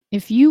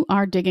If you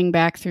are digging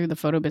back through the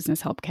Photo Business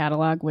Help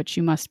catalog, which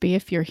you must be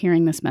if you're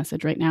hearing this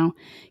message right now,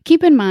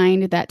 keep in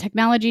mind that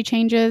technology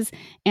changes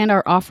and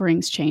our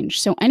offerings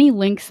change. So any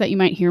links that you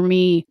might hear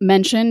me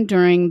mention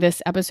during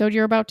this episode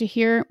you're about to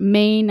hear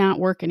may not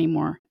work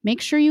anymore.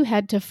 Make sure you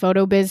head to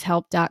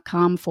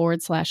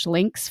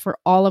photobizhelp.com/links for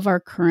all of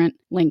our current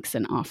links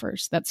and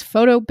offers. That's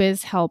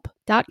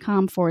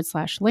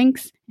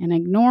photobizhelp.com/links, and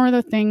ignore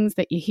the things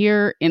that you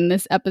hear in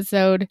this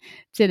episode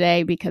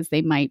today because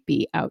they might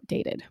be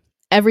outdated.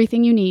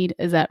 Everything you need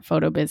is at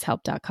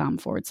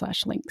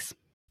photobizhelp.com/links.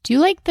 Do you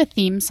like the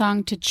theme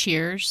song to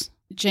Cheers,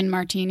 Gin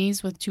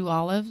Martinis with 2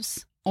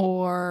 olives,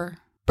 or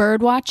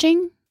bird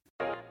watching?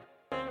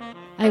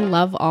 I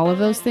love all of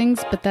those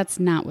things, but that's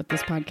not what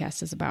this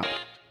podcast is about.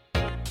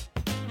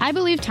 I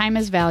believe time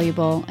is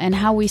valuable and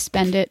how we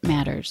spend it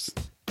matters.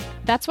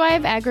 That's why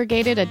I've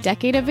aggregated a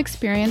decade of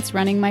experience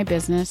running my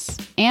business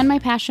and my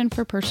passion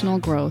for personal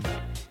growth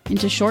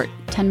into short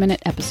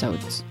 10-minute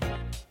episodes.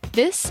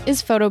 This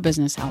is Photo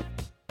Business Help.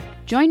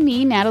 Join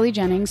me, Natalie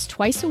Jennings,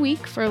 twice a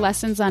week for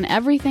lessons on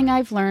everything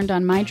I've learned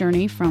on my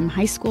journey from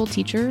high school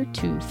teacher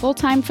to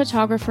full-time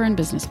photographer and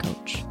business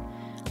coach.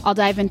 I'll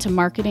dive into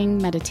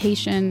marketing,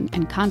 meditation,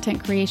 and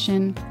content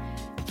creation,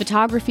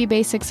 photography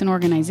basics and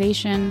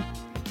organization,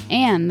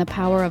 and the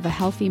power of a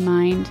healthy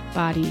mind,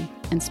 body,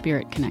 and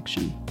spirit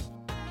connection.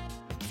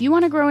 If you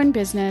want to grow in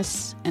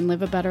business and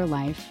live a better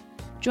life,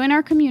 join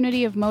our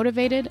community of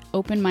motivated,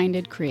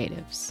 open-minded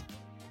creatives.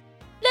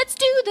 Let's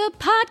do the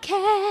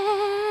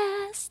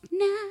podcast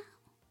now.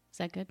 Is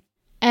that good?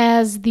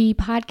 As the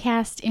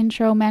podcast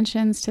intro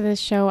mentions to this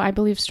show, I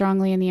believe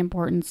strongly in the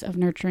importance of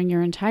nurturing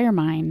your entire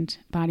mind,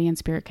 body, and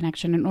spirit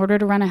connection in order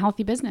to run a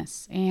healthy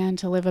business and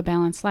to live a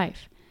balanced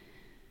life.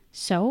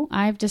 So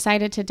I've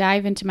decided to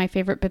dive into my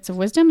favorite bits of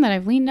wisdom that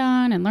I've leaned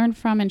on and learned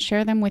from and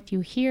share them with you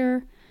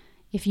here.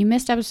 If you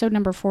missed episode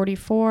number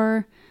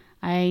 44,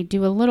 I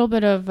do a little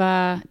bit of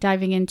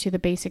diving into the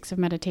basics of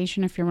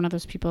meditation. If you're one of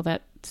those people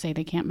that say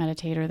they can't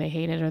meditate or they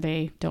hate it or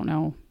they don't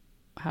know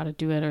how to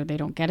do it or they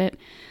don't get it,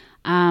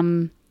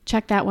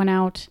 check that one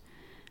out.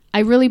 I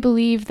really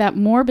believe that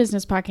more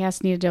business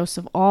podcasts need a dose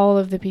of all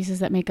of the pieces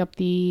that make up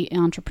the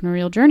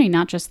entrepreneurial journey,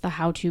 not just the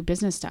how-to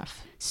business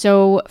stuff.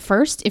 So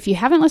first, if you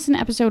haven't listened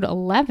to episode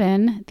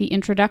 11, the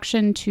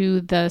introduction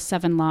to the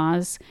 7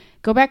 laws,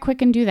 go back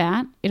quick and do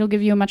that. It'll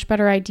give you a much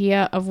better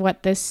idea of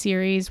what this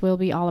series will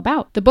be all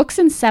about. The book's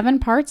in 7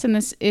 parts, and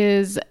this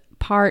is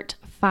part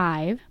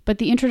 5, but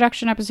the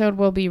introduction episode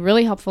will be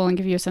really helpful and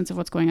give you a sense of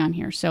what's going on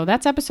here. So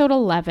that's episode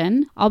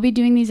 11. I'll be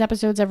doing these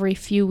episodes every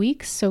few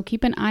weeks, so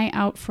keep an eye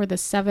out for the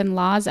 7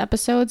 laws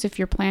episodes if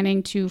you're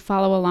planning to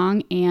follow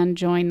along and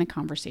join the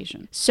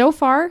conversation. So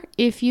far,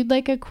 if you'd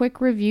like a quick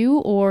review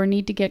or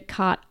need to get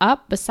caught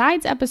up,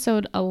 besides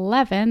episode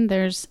 11,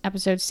 there's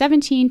episodes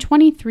 17,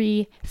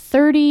 23,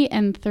 30,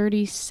 and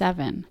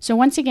 37. So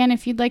once again,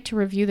 if you'd like to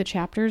review the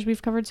chapters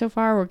we've covered so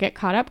far or get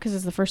caught up because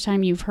it's the first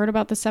time you've heard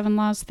about the 7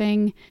 laws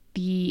thing,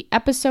 the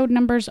episode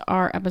numbers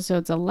are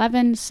episodes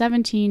 11,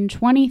 17,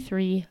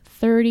 23,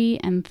 30,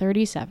 and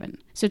 37.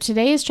 So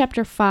today is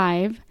chapter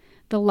 5,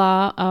 the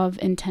law of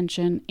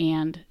intention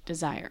and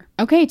desire.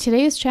 Okay,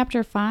 today is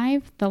chapter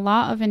 5, the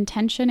law of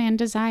intention and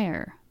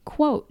desire.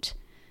 Quote,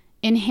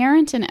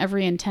 "Inherent in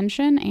every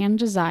intention and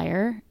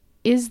desire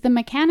is the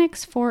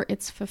mechanics for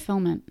its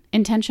fulfillment.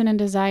 Intention and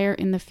desire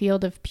in the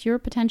field of pure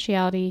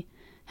potentiality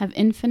have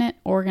infinite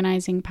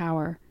organizing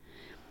power.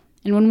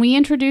 And when we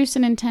introduce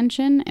an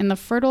intention in the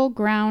fertile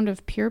ground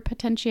of pure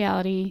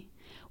potentiality,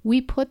 we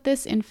put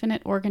this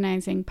infinite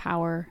organizing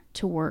power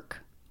to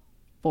work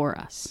for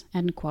us."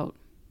 End quote.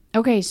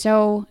 Okay,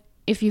 so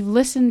if you've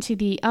listened to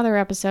the other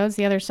episodes,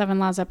 the other 7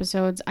 laws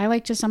episodes, I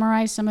like to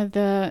summarize some of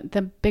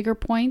the bigger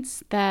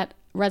points that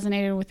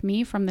resonated with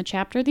me from the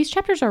chapter. These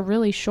chapters are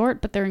really short,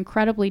 but they're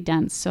incredibly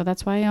dense. So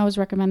that's why I always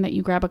recommend that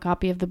you grab a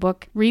copy of the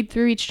book, read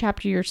through each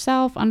chapter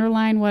yourself,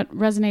 underline what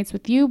resonates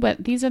with you.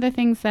 But these are the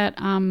things that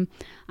I'm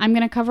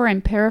going to cover.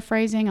 I'm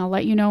paraphrasing. I'll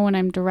let you know when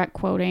I'm direct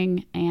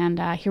quoting. And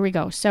here we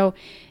go. So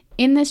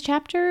in this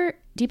chapter,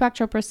 Deepak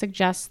Chopra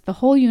suggests the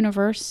whole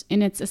universe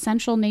in its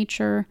essential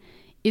nature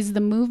is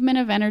the movement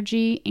of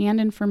energy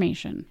and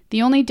information.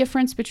 The only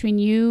difference between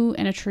you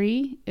and a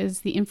tree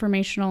is the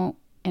informational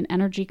and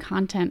energy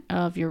content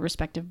of your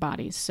respective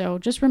bodies. So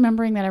just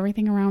remembering that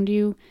everything around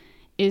you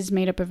is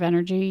made up of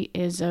energy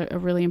is a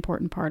really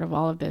important part of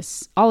all of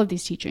these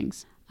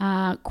teachings.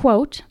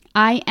 Quote,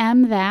 "I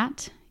am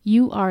that,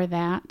 you are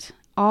that,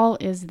 all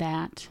is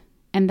that,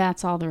 and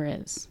that's all there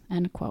is."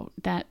 End quote.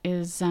 That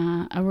is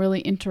a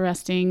really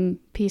interesting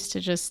piece to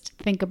just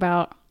think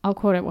about. I'll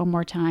quote it one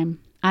more time.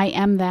 "I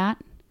am that,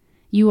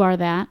 you are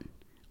that,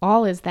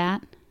 all is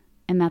that,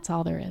 and that's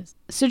all there is."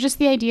 So just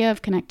the idea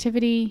of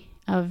connectivity,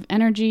 of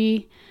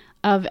energy,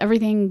 of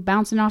everything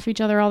bouncing off each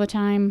other all the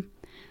time.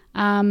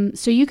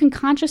 So you can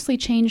consciously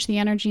change the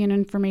energy and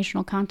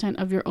informational content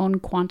of your own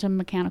quantum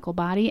mechanical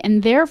body,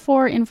 and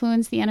therefore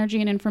influence the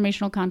energy and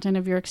informational content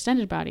of your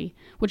extended body,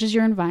 which is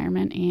your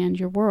environment and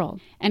your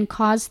world, and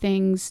cause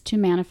things to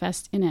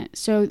manifest in it.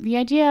 So the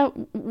idea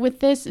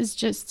with this is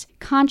just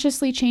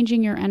consciously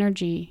changing your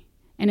energy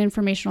and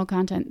informational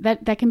content.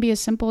 That can be as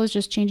simple as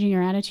just changing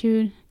your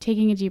attitude,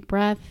 taking a deep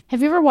breath.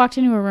 Have you ever walked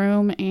into a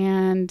room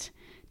and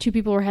two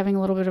people were having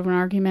a little bit of an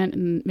argument,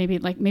 and maybe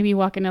you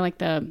walk into like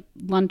the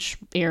lunch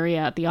area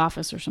at the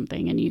office or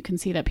something, and you can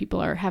see that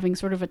people are having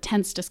sort of a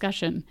tense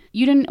discussion.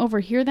 You didn't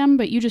overhear them,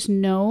 but you just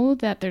know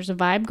that there's a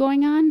vibe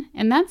going on,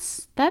 and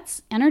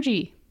that's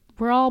energy.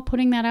 We're all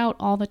putting that out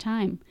all the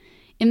time.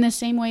 In the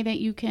same way that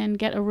you can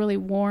get a really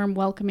warm,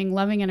 welcoming,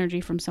 loving energy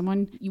from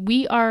someone,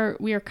 we are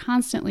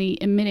constantly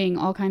emitting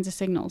all kinds of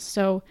signals.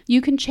 So you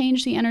can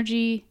change the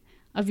energy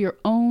of your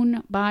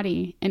own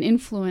body and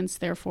influence,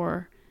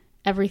 therefore,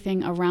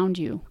 everything around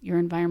you, your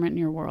environment and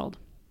your world.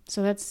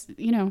 So that's,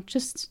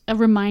 just a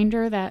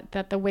reminder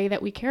that the way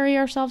that we carry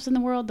ourselves in the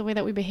world, the way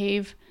that we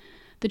behave,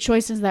 the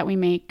choices that we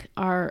make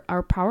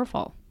are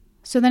powerful.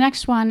 So the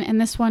next one, and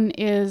this one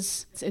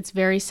it's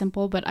very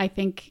simple, but I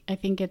think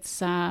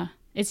it's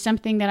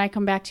something that I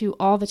come back to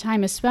all the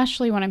time,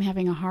 especially when I'm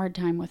having a hard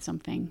time with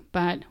something.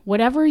 But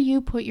whatever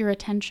you put your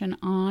attention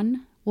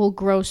on will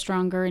grow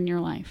stronger in your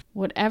life.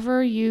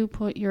 Whatever you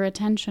put your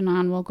attention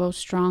on will grow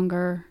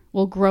stronger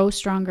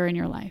in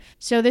your life.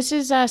 So this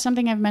is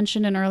something I've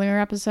mentioned in earlier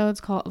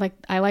episodes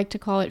I like to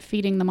call it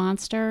feeding the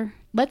monster.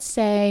 Let's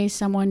say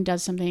someone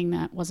does something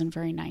that wasn't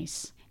very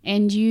nice,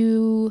 and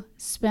you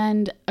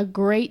spend a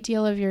great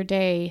deal of your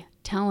day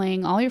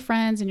telling all your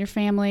friends and your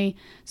family,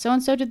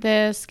 so-and-so did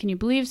this, can you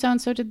believe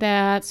so-and-so did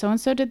that,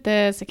 so-and-so did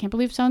this, I can't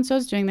believe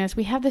so-and-so's doing this.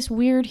 We have this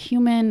weird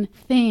human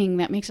thing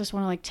that makes us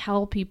want to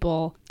tell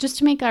people just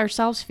to make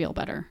ourselves feel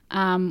better,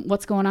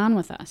 what's going on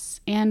with us.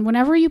 And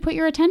whenever you put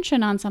your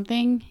attention on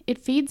something, it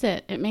feeds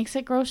it. It makes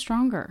it grow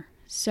stronger.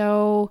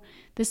 So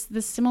this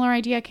similar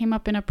idea came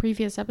up in a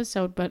previous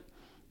episode, but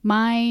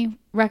my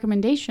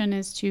recommendation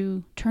is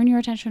to turn your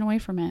attention away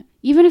from it.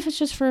 Even if it's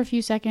just for a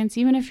few seconds,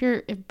 even if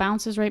it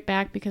bounces right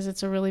back because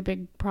it's a really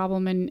big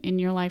problem in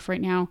your life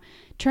right now,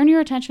 turn your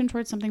attention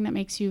towards something that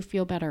makes you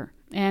feel better.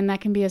 And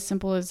that can be as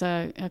simple as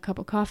a cup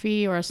of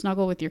coffee or a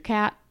snuggle with your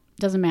cat.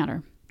 Doesn't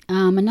matter.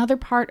 Another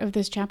part of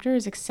this chapter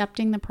is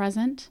accepting the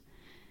present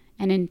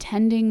and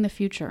intending the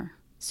future.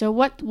 So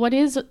what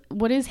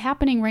is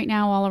happening right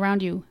now all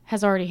around you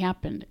has already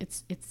happened.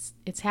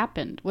 It's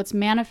happened. What's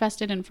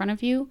manifested in front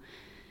of you,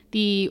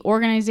 the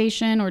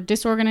organization or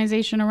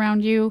disorganization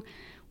around you,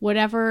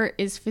 whatever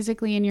is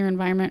physically in your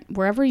environment,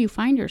 wherever you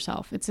find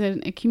yourself, it's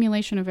an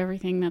accumulation of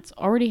everything that's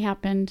already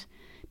happened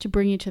to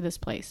bring you to this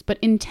place. But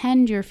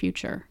intend your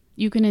future.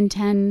 You can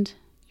intend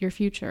your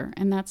future.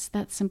 And that's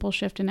that simple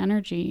shift in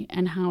energy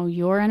and how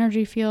your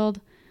energy field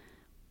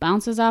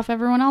bounces off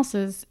everyone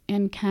else's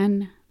and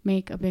can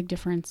make a big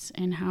difference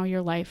in how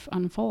your life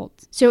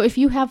unfolds. So if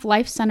you have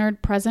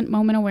life-centered present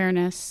moment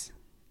awareness,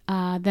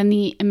 then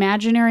the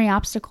imaginary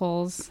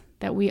obstacles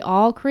that we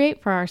all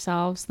create for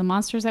ourselves, the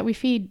monsters that we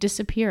feed,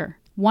 disappear.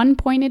 One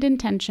pointed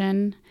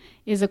intention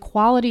is a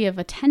quality of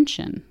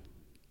attention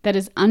that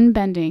is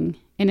unbending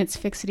in its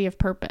fixity of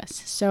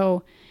purpose.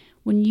 So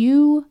when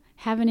you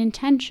have an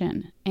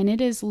intention and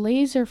it is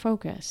laser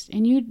focused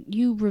and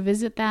you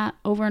revisit that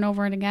over and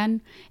over and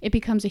again, it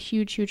becomes a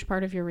huge, huge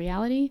part of your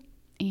reality,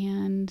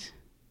 and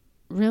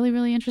really,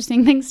 really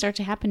interesting things start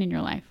to happen in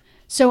your life.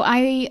 So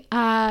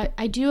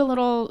I do a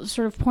little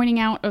sort of pointing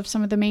out of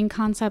some of the main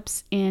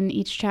concepts in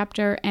each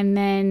chapter, and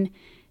then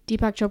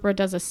Deepak Chopra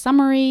does a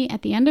summary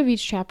at the end of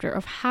each chapter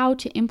of how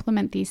to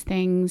implement these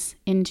things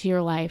into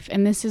your life.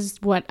 And this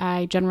is what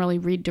I generally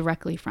read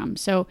directly from.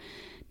 So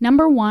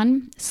number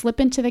 1, slip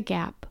into the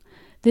gap.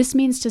 This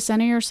means to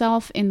center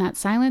yourself in that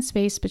silent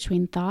space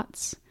between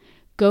thoughts.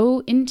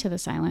 Go into the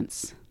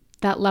silence,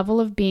 that level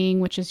of being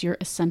which is your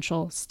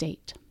essential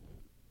state.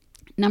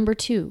 Number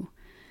 2,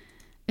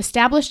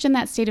 established in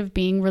that state of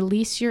being,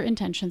 release your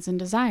intentions and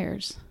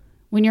desires.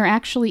 When you're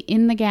actually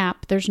in the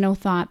gap, there's no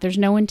thought, there's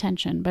no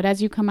intention. But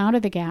as you come out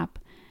of the gap,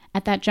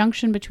 at that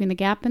junction between the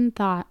gap and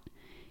thought,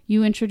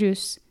 you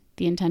introduce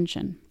the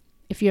intention.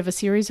 If you have a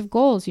series of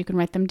goals, you can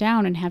write them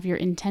down and have your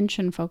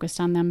intention focused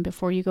on them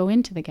before you go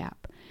into the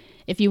gap.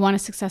 If you want a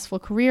successful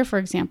career, for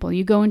example,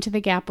 you go into the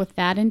gap with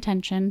that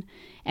intention,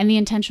 and the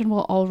intention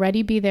will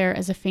already be there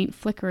as a faint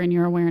flicker in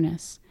your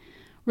awareness.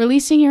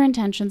 Releasing your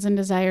intentions and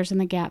desires in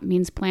the gap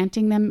means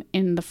planting them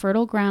in the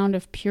fertile ground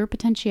of pure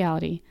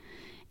potentiality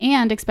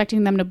and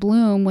expecting them to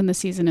bloom when the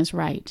season is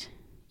right.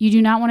 You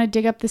do not want to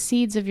dig up the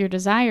seeds of your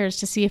desires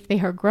to see if they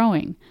are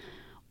growing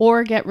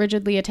or get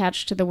rigidly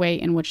attached to the way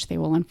in which they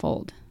will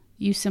unfold.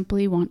 You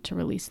simply want to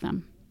release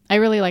them. I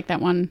really like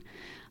that one.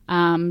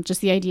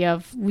 Just the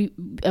idea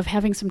of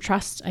having some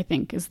trust, I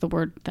think, is the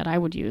word that I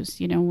would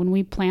use. You know, when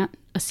we plant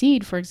a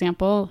seed, for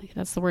example,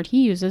 that's the word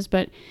he uses,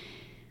 but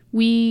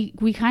we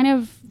kind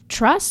of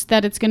trust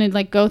that it's going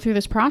to go through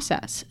this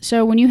process.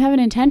 So when you have an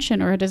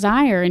intention or a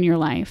desire in your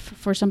life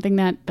for something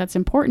that's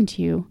important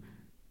to you,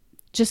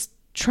 just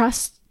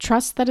trust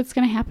trust that it's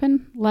going to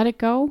happen, let it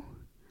go,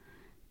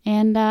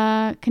 and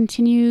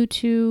continue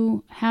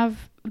to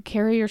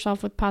carry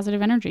yourself with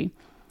positive energy.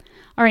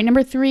 All right,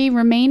 number 3,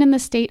 remain in the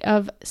state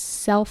of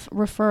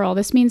self-referral.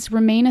 This means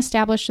remain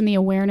established in the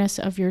awareness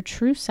of your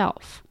true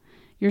self,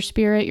 your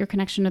spirit, your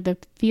connection to the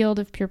field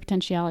of pure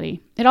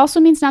potentiality. It also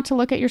means not to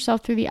look at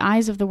yourself through the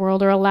eyes of the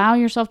world or allow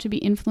yourself to be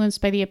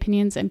influenced by the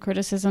opinions and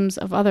criticisms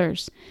of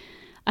others.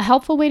 A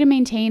helpful way to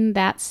maintain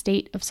that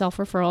state of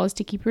self-referral is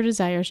to keep your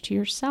desires to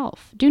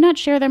yourself. Do not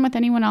share them with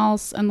anyone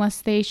else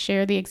unless they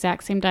share the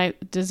exact same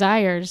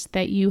desires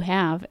that you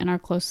have and are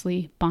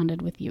closely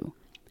bonded with you.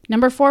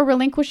 Number 4,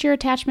 relinquish your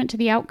attachment to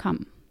the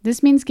outcome.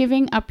 This means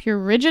giving up your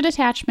rigid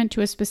attachment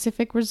to a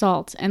specific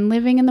result and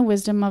living in the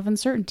wisdom of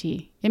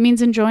uncertainty. It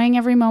means enjoying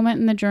every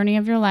moment in the journey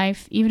of your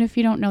life, even if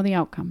you don't know the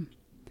outcome.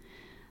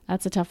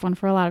 That's a tough one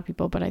for a lot of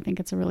people, but I think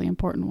it's a really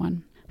important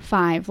one.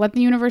 5, let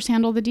the universe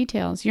handle the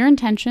details. Your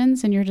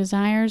intentions and your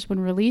desires, when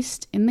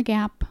released in the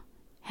gap,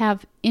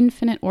 have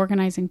infinite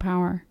organizing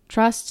power.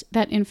 Trust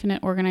that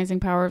infinite organizing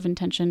power of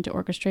intention to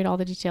orchestrate all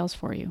the details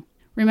for you.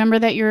 Remember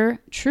that your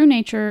true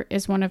nature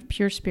is one of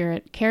pure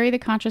spirit. Carry the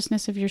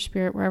consciousness of your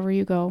spirit wherever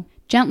you go.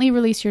 Gently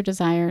release your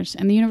desires,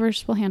 and the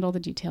universe will handle the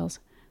details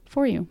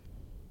for you.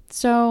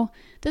 So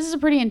this is a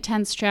pretty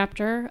intense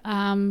chapter,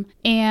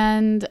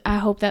 and I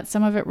hope that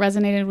some of it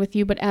resonated with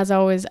you. But as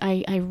always,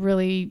 I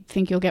really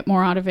think you'll get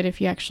more out of it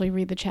if you actually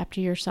read the chapter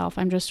yourself.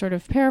 I'm just sort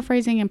of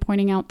paraphrasing and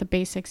pointing out the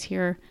basics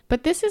here.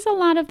 But this is a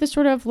lot of the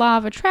sort of law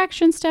of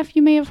attraction stuff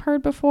you may have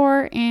heard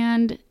before,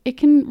 and it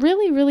can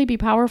really, really be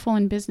powerful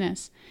in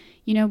business.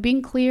 You know,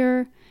 being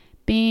clear,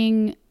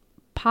 being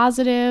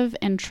positive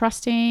and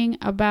trusting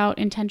about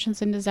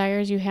intentions and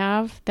desires you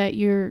have, that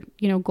your,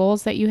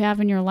 goals that you have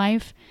in your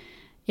life,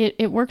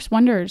 it works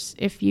wonders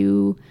if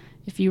you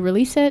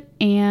release it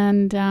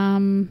and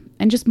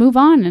just move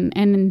on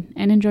and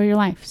enjoy your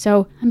life.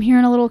 So I'm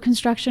hearing a little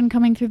construction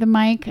coming through the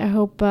mic. I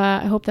hope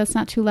that's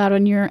not too loud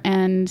on your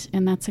end,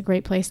 and that's a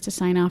great place to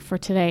sign off for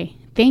today.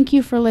 Thank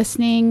you for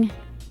listening.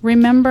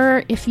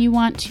 Remember, if you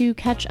want to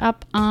catch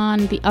up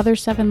on the other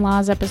 7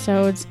 laws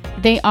episodes,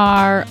 they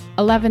are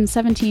 11,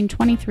 17,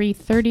 23,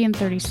 30, and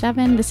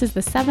 37. This is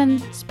the 7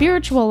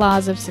 Spiritual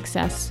Laws of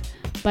Success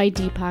by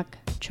Deepak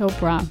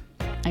Chopra.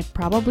 I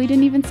probably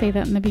didn't even say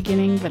that in the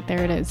beginning, but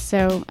there it is.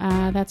 So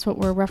that's what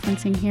we're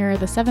referencing here.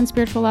 The 7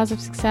 Spiritual Laws of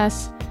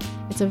Success.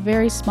 It's a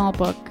very small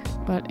book,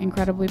 but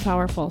incredibly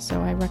powerful. So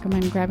I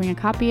recommend grabbing a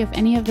copy. If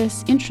any of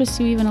this interests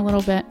you even a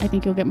little bit, I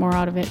think you'll get more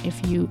out of it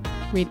if you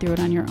read through it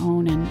on your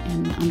own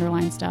and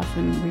underline stuff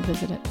and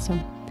revisit it. So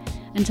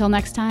until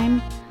next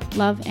time,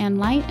 love and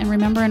light. And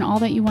remember, in all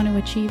that you want to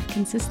achieve,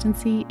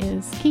 consistency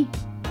is key.